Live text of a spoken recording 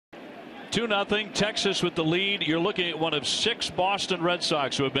2-0 Texas with the lead. You're looking at one of 6 Boston Red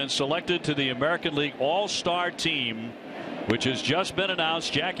Sox who have been selected to the American League All-Star team, which has just been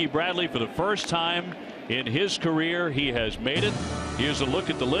announced. Jackie Bradley, for the first time in his career, he has made it. Here's a look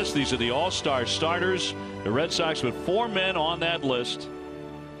at the list. These are the All-Star starters. The Red Sox with 4 men on that list.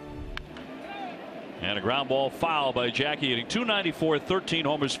 And a ground ball foul by Jackie, hitting .294, 13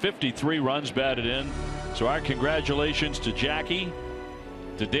 homers, 53 runs batted in. So our congratulations to Jackie,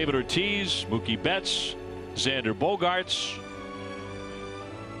 to David Ortiz, Mookie Betts, Xander Bogaerts,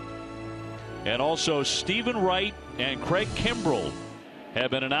 and also Stephen Wright and Craig Kimbrel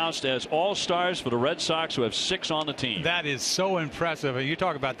have been announced as All-Stars for the Red Sox, who have 6 on the team. That is so impressive. You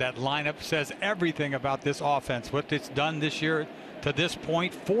talk about that lineup, says everything about this offense, what it's done this year to this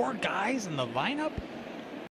point. 4 guys in the lineup.